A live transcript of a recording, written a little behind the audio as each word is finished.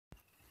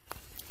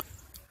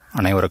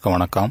அனைவருக்கும்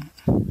வணக்கம்.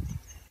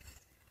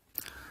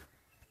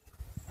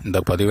 இந்த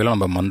பதிவில்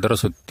நம்ம மந்திர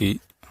சுத்தி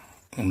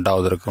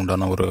உண்டாவதற்கு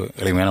உண்டான ஒரு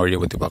எளிமையான வழியை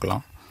பற்றி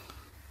பார்க்கலாம்.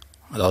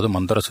 அதாவது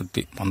மந்திர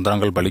சுத்தி,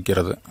 மந்திரங்கள்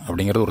பலிக்கிறது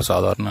அப்படிங்கிறது ஒரு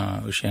சாதாரண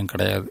விஷயம்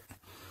கிடையாது.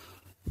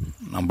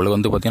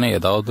 நம்மளுக்கு பார்த்திங்கன்னா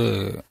ஏதாவது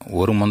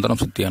ஒரு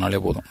மந்திரம் சுத்தி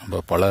ஆனாலே போதும்.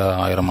 நம்ம பல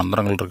ஆயிரம்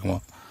மந்திரங்கள் இருக்குமோ,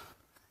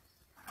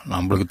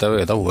 நம்மளுக்கு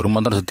தேவை ஏதாவது ஒரு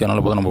மந்திரம் சுத்தி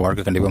ஆனாலே போதும், நம்ம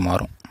வாழ்க்கை கண்டிப்பாக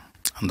மாறும்.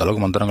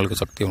 அந்தளவுக்கு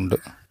மந்திரங்களுக்கு சக்தி உண்டு.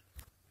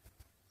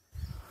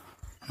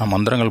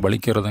 மந்திரங்கள்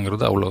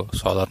பலிக்கிறதுங்கிறது அவ்வளோ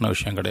சாதாரண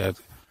விஷயம் கிடையாது.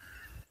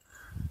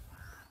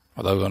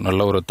 அதாவது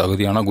நல்ல ஒரு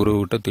தகுதியான குரு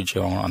விட்டு தீட்சை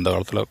வாங்கணும். அந்த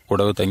காலத்தில்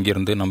கூடவே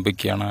தங்கியிருந்து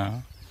நம்பிக்கையான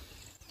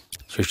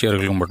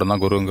சிஷ்யர்களுக்கு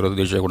மட்டும்தான் குருங்கிறது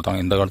தீட்சை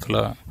கொடுத்தாங்க. இந்த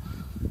காலத்தில்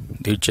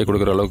தீட்சை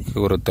கொடுக்குற அளவுக்கு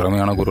ஒரு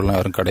திறமையான குருலாம்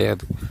யாரும்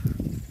கிடையாது.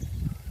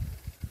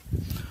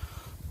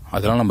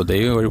 அதனால் நம்ம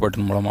தெய்வ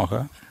வழிபாட்டின்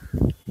மூலமாக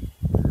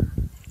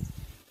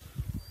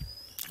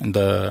இந்த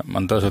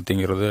மந்திர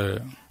சக்திங்கிறது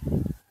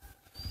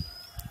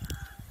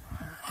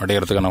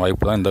அடையிறதுக்கான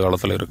வாய்ப்பு தான் இந்த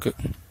காலத்தில்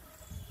இருக்குது.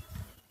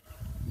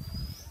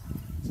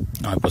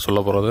 நான் இப்போ சொல்ல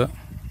போகிறது,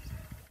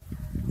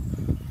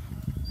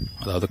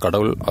 அதாவது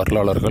கடவுள்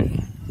அருளாளர்கள்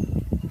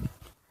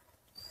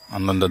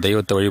அந்தந்த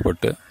தெய்வத்தை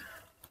வழிபட்டு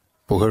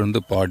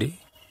புகழ்ந்து பாடி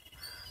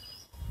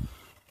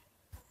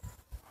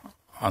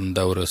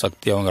அந்த ஒரு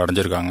சக்தி அவங்க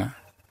அடைஞ்சிருக்காங்க.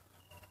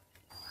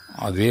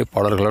 அதே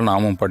பாடல்களை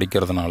நாமும்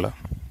படிக்கிறதுனால,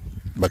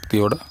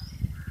 பக்தியோடு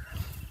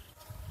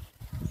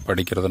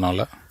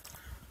படிக்கிறதுனால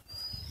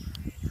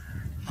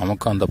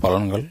நமக்கு அந்த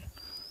பலன்கள்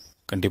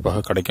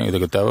கண்டிப்பாக கிடைக்கும்.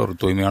 இதுக்கு தேவை ஒரு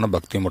தூய்மையான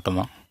பக்தி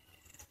மட்டும்தான்.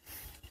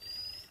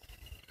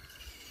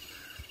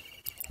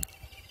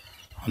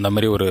 அந்த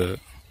மாதிரி ஒரு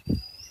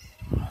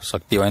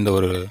சக்தி வாய்ந்த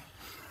ஒரு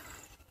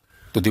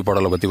துதி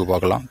பாடலை பற்றி இப்போ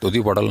பார்க்கலாம்.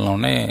 துதி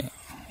பாடல்னோடனே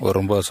ஒரு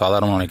ரொம்ப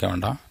சாதாரணமாக நினைக்க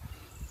வேண்டாம்.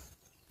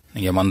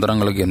 நீங்கள்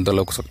மந்திரங்களுக்கு எந்த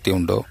அளவுக்கு சக்தி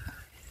உண்டோ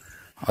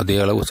அதே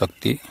அளவு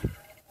சக்தி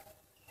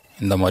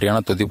இந்த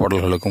மாதிரியான துதி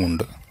பாடல்களுக்கும்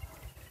உண்டு.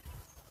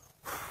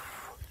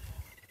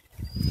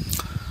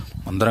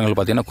 மந்திரங்கள்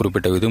பார்த்திங்கன்னா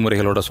குறிப்பிட்ட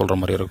விதிமுறைகளோடு சொல்கிற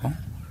மாதிரி இருக்கும்.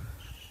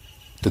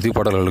 துதி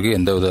பாடல்களுக்கு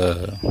எந்த வித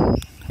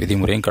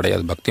விதிமுறையும்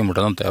கிடையாது. பக்தி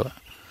மட்டும்தான் தேவை.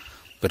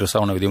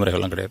 பெருசான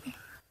விதிமுறைகள்லாம் கிடையாது.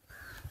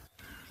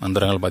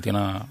 மந்திரங்கள்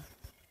பார்த்திங்கன்னா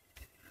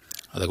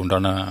அதுக்கு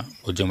உண்டான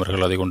பூஜ்ய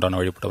முறைகள், அதுக்கு உண்டான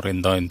வழிபட்டவரை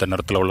இந்த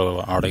நேரத்தில் உள்ள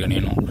ஆடை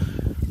அணியணும்,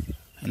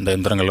 இந்த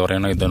எந்திரங்கள்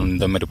வரையணும்,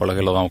 இந்த மாதிரி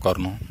பலகையில் தான்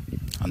உட்காரணும்,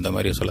 அந்த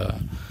மாதிரி சில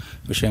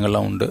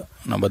விஷயங்கள்லாம் உண்டு.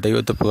 நம்ம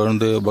தெய்வத்தை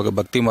புகழ்ந்து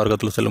பக்தி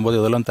மார்க்கத்தில் செல்லும்போது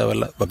இதெல்லாம்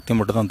தேவையில்லை, பக்தி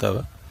மட்டும்தான்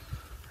தேவை.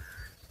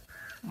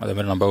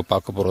 அதேமாதிரி நம்ம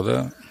பார்க்க போகிறது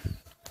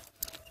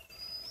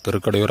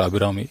திருக்கடையூர்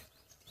அபிராமி.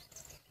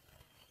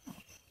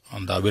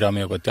 அந்த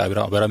அபிராமியை பற்றி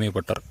அபிராமியை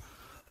பட்டர்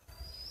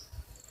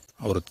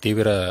அவர்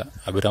தீவிர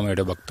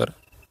அபிராமியுடைய பக்தர்.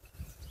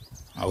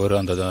 அவர்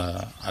அந்த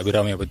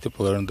அபிராமியை பற்றி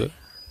புகழ்ந்து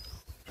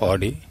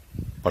பாடி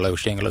பல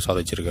விஷயங்களை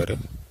சாதிச்சிருக்காரு.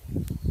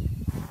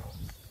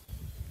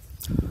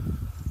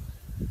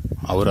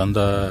 அவர்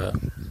அந்த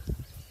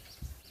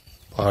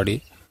பாடி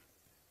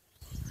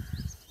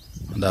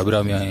அந்த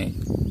அபிராமி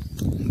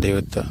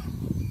தெய்வத்தை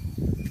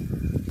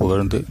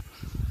புகழ்ந்து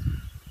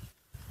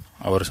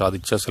அவர்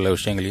சாதித்த சில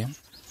விஷயங்களையும்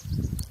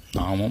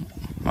நாமும்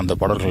அந்த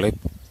பாடல்களை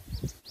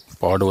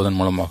பாடுவதன்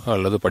மூலமாக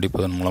அல்லது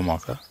படிப்பதன்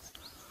மூலமாக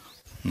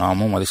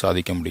நாமும் அதை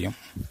சாதிக்க முடியும்.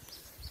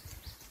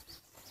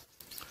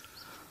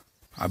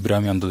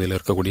 அபிராமி அந்ததியில்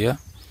இருக்கக்கூடிய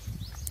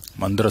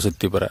மந்திர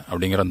சித்தி பெற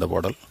அப்படிங்கிற அந்த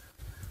பாடல்,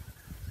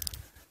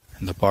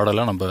 இந்த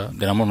பாடலை நம்ம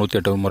தினமும்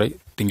 108 முறை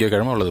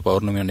திங்கட்கிழமை அல்லது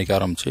பௌர்ணமி அன்றைக்கி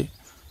ஆரம்பித்து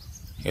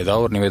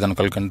ஏதாவது ஒரு நிவேதனம்,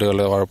 கல்கண்டு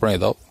அல்லது வாழைப்பழம்,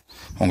 ஏதாவது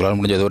உங்களால்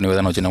முடிஞ்ச ஏதோ ஒரு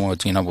நிவேதனம்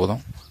வச்சிங்கன்னா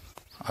போதும்.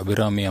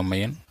 அபிராமி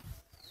அம்மையின்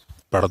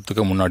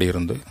படத்துக்கு முன்னாடி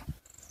இருந்து,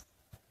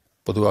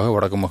 பொதுவாக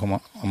வடக்கு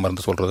முகமாக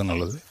அமர்ந்து சொல்கிறது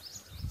நல்லது.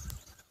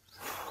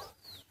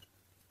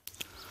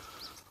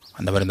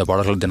 அந்த மாதிரி இந்த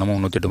பாடல்கள் தினமும்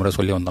 108 முறை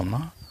சொல்லி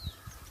வந்தோம்னா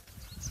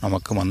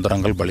நமக்கு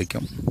மந்திரங்கள்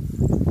பலிக்கும்,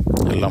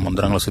 எல்லா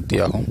மந்திரங்களும்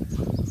சித்தியாகும்.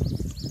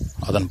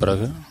 அதன்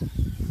பிறகு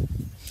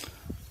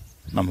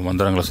நம்ம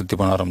மந்திரங்களை சித்தி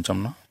பண்ண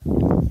ஆரம்பித்தோம்னா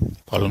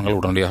பலன்கள்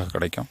உடனடியாக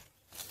கிடைக்கும்.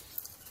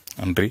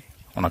 நன்றி,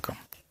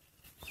 வணக்கம்.